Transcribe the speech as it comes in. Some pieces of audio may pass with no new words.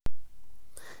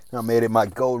I made it my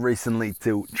goal recently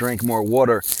to drink more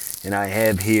water, and I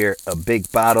have here a big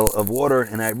bottle of water,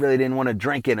 and I really didn't want to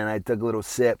drink it, and I took a little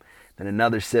sip, then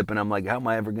another sip, and I'm like, how am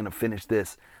I ever gonna finish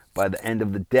this by the end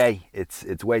of the day?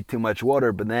 It's way too much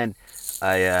water, but then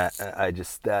I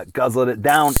just guzzled it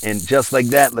down, and just like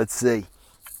that, let's see,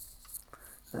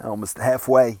 almost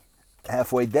halfway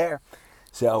there.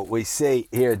 So we see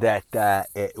here that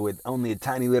with only a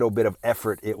tiny little bit of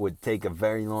effort, it would take a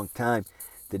very long time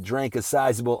to drink a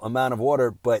sizable amount of water.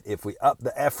 But if we up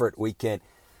the effort, we can,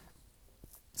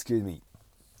 excuse me,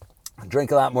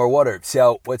 drink a lot more water.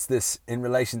 So what's this in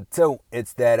relation to?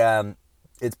 It's that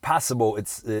it's possible.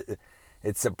 It's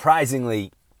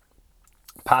surprisingly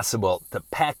possible to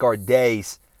pack our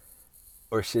days,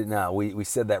 or should no, we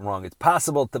said that wrong. It's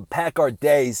possible to pack our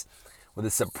days with a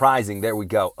surprising, there we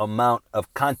go, amount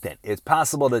of content. It's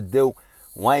possible to do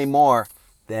way more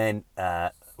than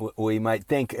we might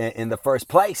think in the first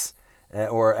place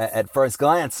or at first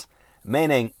glance.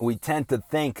 Meaning, we tend to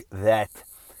think that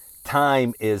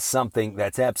time is something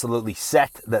that's absolutely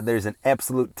set, that there's an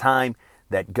absolute time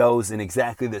that goes in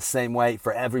exactly the same way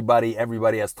for everybody.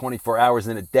 Everybody has 24 hours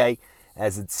in a day,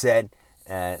 as it's said,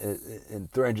 in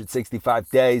 365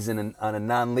 days on a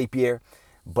non-leap year.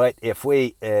 But if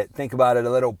we think about it a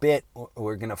little bit,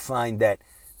 we're going to find that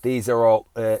these are all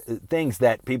things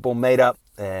that people made up,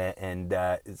 and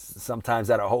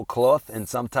sometimes out of whole cloth, and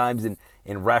sometimes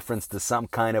in reference to some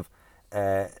kind of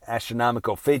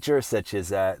astronomical feature, such as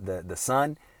the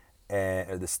sun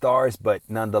or the stars. But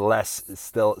nonetheless,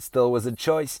 still was a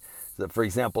choice. So, for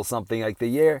example, something like the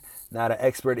year. Not an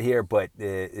expert here, but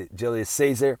Julius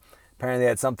Caesar apparently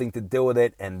had something to do with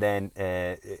it, and then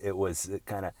it was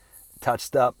kind of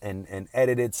touched up and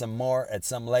edited some more at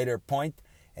some later point.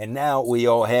 And now we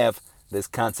all have this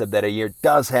concept that a year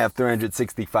does have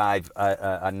 365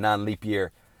 non-leap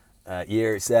year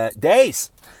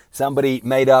days. Somebody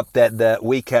made up that the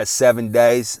week has 7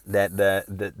 days, that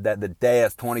the day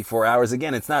has 24 hours.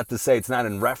 Again, it's not to say it's not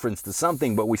in reference to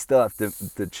something, but we still have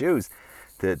to choose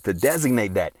to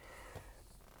designate that.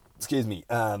 Excuse me.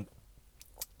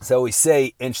 So we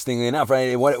say, interestingly enough,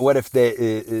 right? What if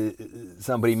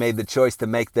somebody made the choice to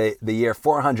make the year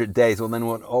 400 days? Well, then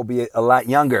we'll all be a lot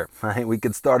younger, right? We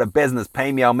could start a business.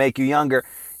 Pay me, I'll make you younger.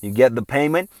 You get the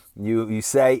payment. You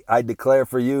say, I declare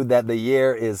for you that the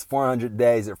year is 400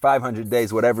 days or 500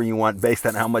 days, whatever you want, based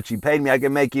on how much you paid me. I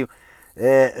can make you,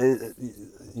 you're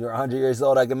 100 years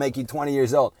old, I can make you 20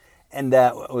 years old. And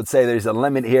I would say there's a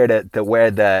limit here to where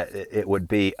it would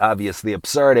be obviously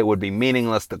absurd. It would be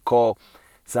meaningless to call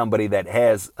somebody that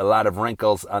has a lot of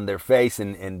wrinkles on their face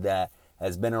and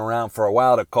has been around for a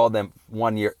while, to call them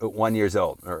 1 years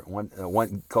old, or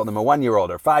call them a 1 year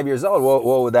old or 5 years old.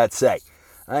 What would that say?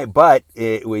 All right, but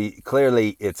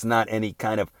it's not any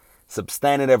kind of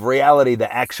substantive reality,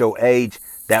 the actual age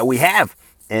that we have,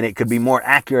 and it could be more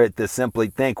accurate to simply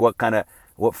think what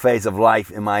phase of life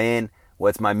am I in?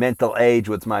 What's my mental age?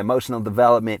 What's my emotional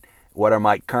development? What are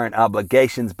my current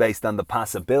obligations based on the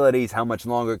possibilities? How much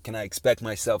longer can I expect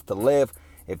myself to live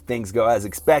if things go as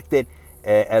expected?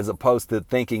 As opposed to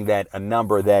thinking that a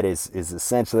number that is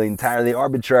essentially entirely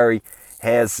arbitrary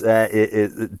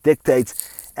it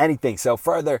dictates anything. So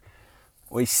further,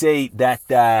 we see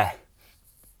that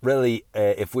really,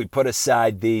 if we put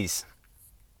aside these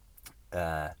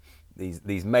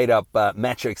made up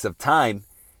metrics of time,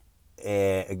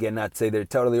 again, not to say they're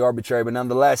totally arbitrary, but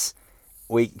nonetheless,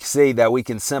 we see that we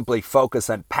can simply focus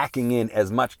on packing in as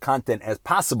much content as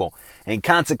possible. And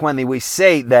consequently, we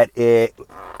say that,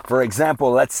 for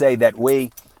example, let's say that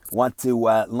we want to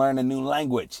learn a new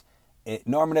language.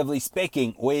 Normatively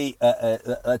speaking,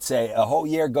 let's say a whole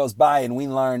year goes by and we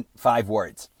learn 5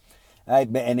 words. Right?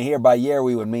 And here by year,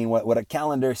 we would mean what a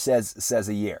calendar says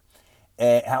a year.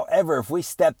 However, if we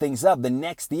step things up, the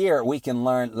next year we can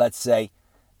learn, let's say,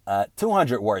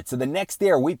 200 words. So the next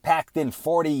year, we packed in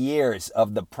 40 years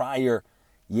of the prior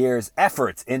year's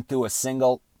efforts into a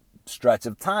single stretch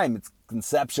of time. It's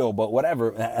conceptual, but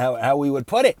whatever, how we would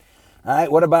put it. All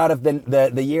right. What about if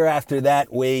the year after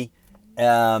that, we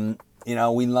learn,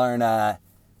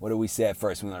 what do we say at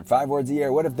first? We learn 5 words a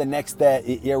year. What if the next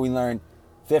year we learn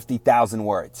 50,000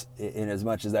 words, in as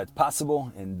much as that's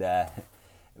possible, and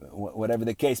whatever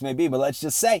the case may be. But let's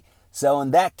just say, so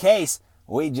in that case,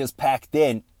 we just packed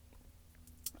in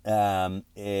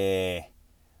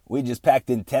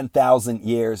 10,000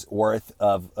 years worth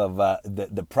of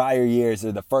the prior years,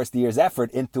 or the first year's effort,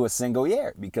 into a single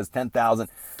year, because 10,000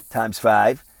 times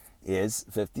 5 is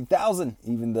 50,000.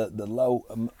 Even the low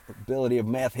ability of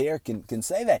math here can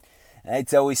say that. Right?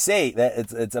 So we see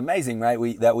that it's amazing, right?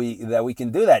 That we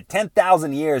can do that.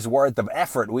 10,000 years worth of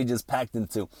effort we just packed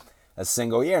into a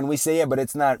single year. And we say, yeah, but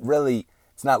it's not really,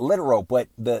 it's not literal. But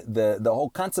the whole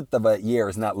concept of a year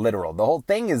is not literal. The whole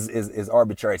thing is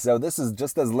arbitrary. So this is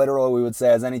just as literal, we would say,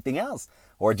 as anything else,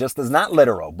 or just as not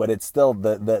literal, but it's still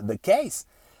the case.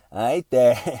 All right.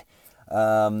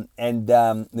 And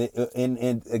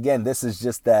again, this is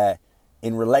just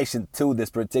in relation to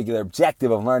this particular objective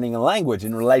of learning a language.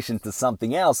 In relation to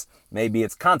something else, maybe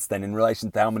it's constant. In relation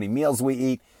to how many meals we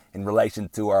eat, in relation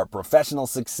to our professional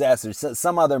success, or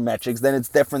some other metrics, then it's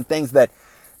different things that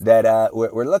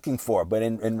we're looking for. But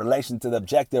in relation to the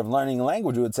objective of learning a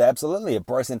language, we would say absolutely. A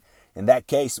person in that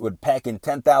case would pack in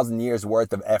 10,000 years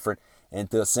worth of effort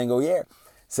into a single year.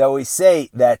 So we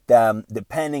say that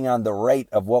depending on the rate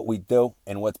of what we do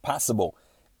and what's possible,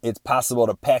 it's possible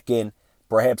to pack in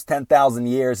perhaps 10,000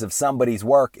 years of somebody's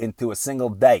work into a single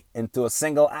day, into a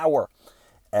single hour.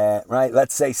 Right?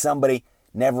 Let's say somebody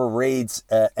never reads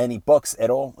any books at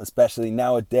all, especially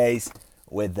nowadays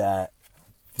with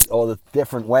all the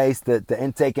different ways to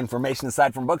intake information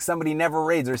aside from books. Somebody never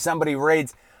reads, or somebody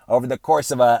reads over the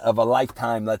course of a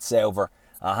lifetime, let's say over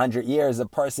 100 years. A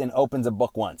person opens a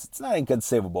book once. It's not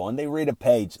inconceivable, and they read a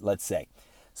page, let's say.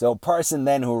 So a person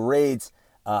then who reads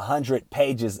 100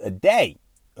 pages a day,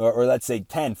 or let's say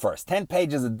 10 first, 10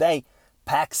 pages a day,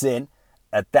 packs in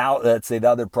let's say the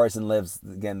other person lives,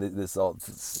 again, this all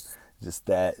just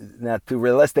not too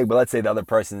realistic, but let's say the other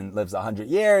person lives 100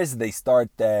 years. They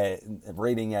start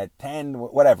reading at 10,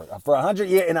 whatever. For 100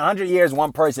 years, in 100 years,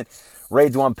 one person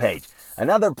reads one page.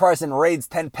 Another person reads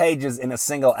 10 pages in a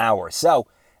single hour. So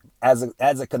as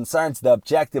it concerns the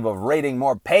objective of reading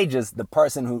more pages, the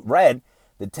person who read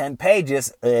the 10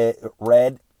 pages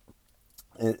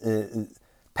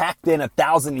packed in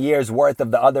 1,000 years worth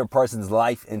of the other person's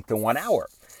life into 1 hour.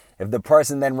 If the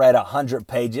person then read 100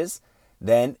 pages,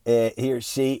 then he or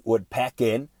she would pack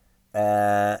in,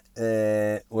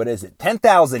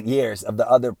 10,000 years of the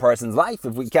other person's life,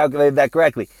 if we calculate that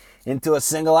correctly, into a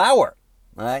single hour,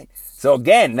 right? So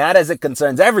again, not as it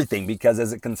concerns everything, because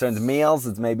as it concerns meals,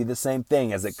 it's maybe the same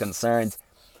thing. As it concerns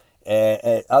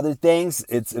other things,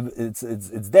 it's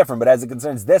different. But as it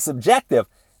concerns this objective,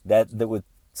 that would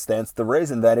stands to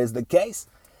reason that is the case.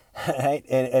 Right?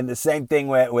 And the same thing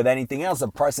with anything else. A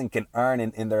person can earn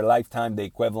in their lifetime the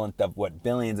equivalent of what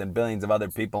billions and billions of other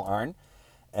people earn.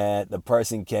 The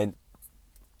person can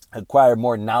acquire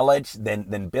more knowledge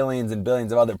than billions and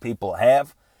billions of other people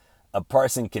have. A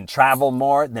person can travel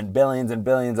more than billions and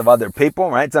billions of other people,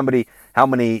 right? How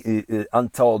many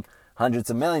untold hundreds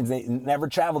of millions, they never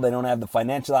travel. They don't have the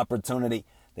financial opportunity.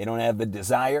 They don't have the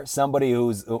desire. Some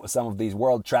of these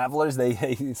world travelers,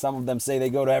 some of them say they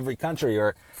go to every country,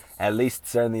 or at least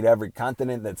certainly to every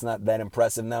continent. That's not that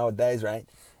impressive nowadays, right?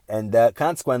 And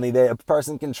consequently, a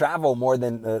person can travel more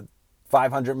than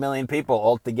 500 million people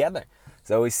altogether.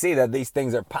 So we see that these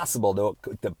things are possible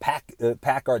to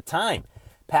pack our time,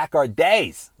 pack our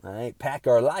days, right? Pack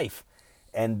our life.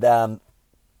 And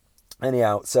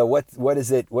anyhow, so what is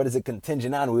it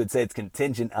contingent on? We would say it's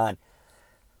contingent on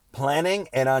planning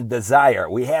and on desire.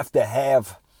 We have to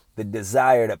have the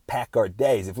desire to pack our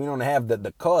days. If we don't have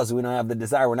the cause, we don't have the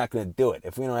desire, we're not going to do it.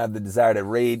 If we don't have the desire to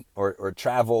read or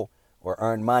travel or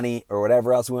earn money or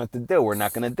whatever else we want to do, we're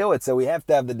not going to do it. So we have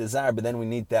to have the desire, but then we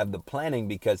need to have the planning,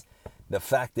 because the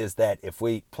fact is that if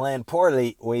we plan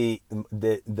poorly,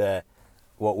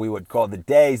 what we would call the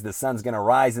days, the sun's going to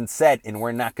rise and set, and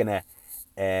we're not going to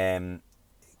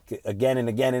again and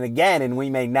again and again, and we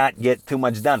may not get too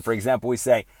much done. For example, we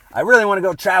say, I really want to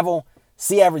go travel,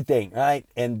 see everything, right?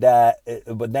 And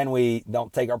but then we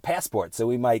don't take our passport, so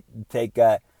we might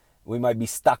be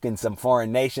stuck in some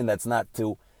foreign nation that's not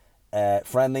too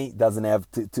friendly, doesn't have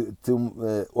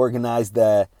too organized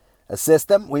a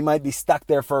system. We might be stuck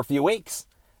there for a few weeks,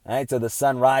 right? So the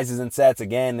sun rises and sets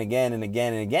again and again and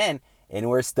again and again, and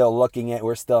we're still in an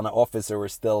office, or we're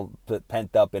still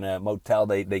pent up in a motel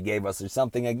they gave us, or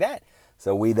something like that.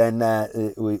 So we then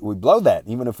we blow that.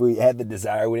 Even if we had the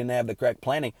desire, we didn't have the correct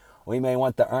planning. We may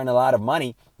want to earn a lot of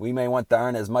money. We may want to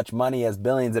earn as much money as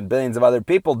billions and billions of other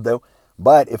people do.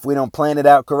 But if we don't plan it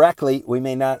out correctly, we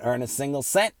may not earn a single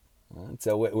cent.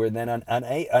 So we're then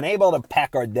unable to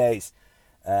pack our days,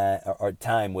 our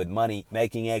time with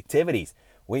money-making activities.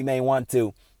 We may want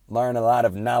to learn a lot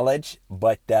of knowledge,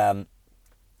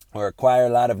 or acquire a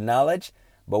lot of knowledge,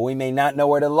 but we may not know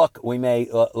where to look. We may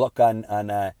look on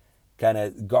kind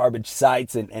of garbage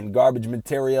sites and garbage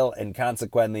material, and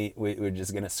consequently we're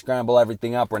just going to scramble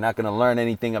everything up. We're not going to learn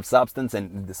anything of substance,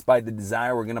 and despite the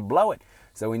desire, we're going to blow it.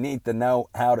 So we need to know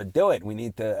how to do it. We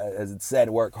need to, as it said,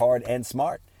 work hard and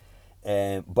smart.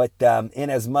 But in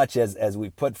as much as we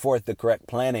put forth the correct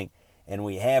planning and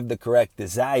we have the correct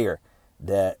desire,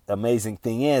 the amazing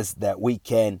thing is that we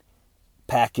can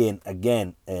pack in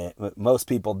again. Most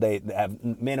people, they have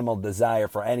minimal desire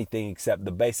for anything except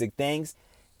the basic things,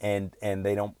 and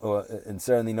they don't, and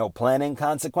certainly no planning.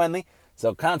 Consequently,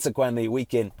 we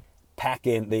can pack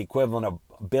in the equivalent of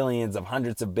billions, of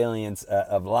hundreds of billions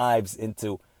of lives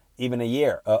into even a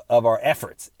year of our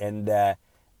efforts. And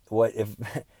what if,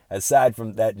 aside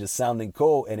from that just sounding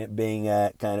cool and it being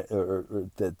kind of or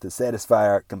to satisfy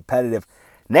our competitive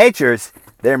natures,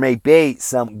 there may be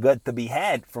some good to be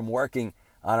had from working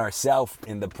on ourselves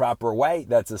in the proper way.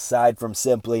 That's aside from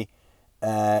simply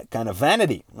kind of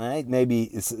vanity, right? Maybe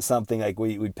it's something like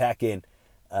we pack in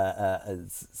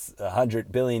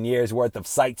 100 billion years worth of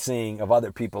sightseeing of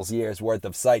other people's years worth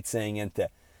of sightseeing into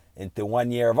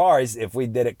 1 year of ours. If we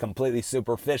did it completely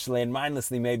superficially and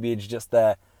mindlessly, maybe it's just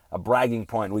a bragging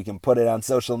point. We can put it on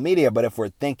social media, but if we're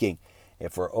thinking,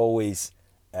 if we're always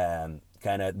kind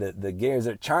of the gears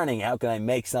are churning, how can I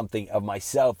make something of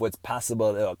myself? What's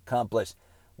possible to accomplish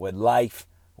with life?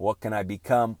 What can I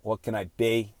become? What can I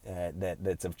be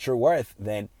that's of true worth?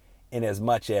 Then, in as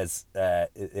much as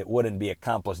it wouldn't be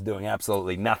accomplished doing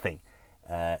absolutely nothing,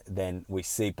 then we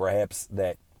see perhaps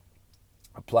that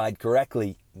applied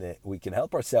correctly that we can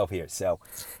help ourselves here. So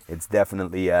it's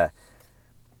definitely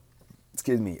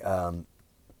can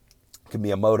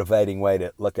be a motivating way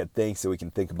to look at things so we can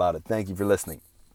think about it. Thank you for listening.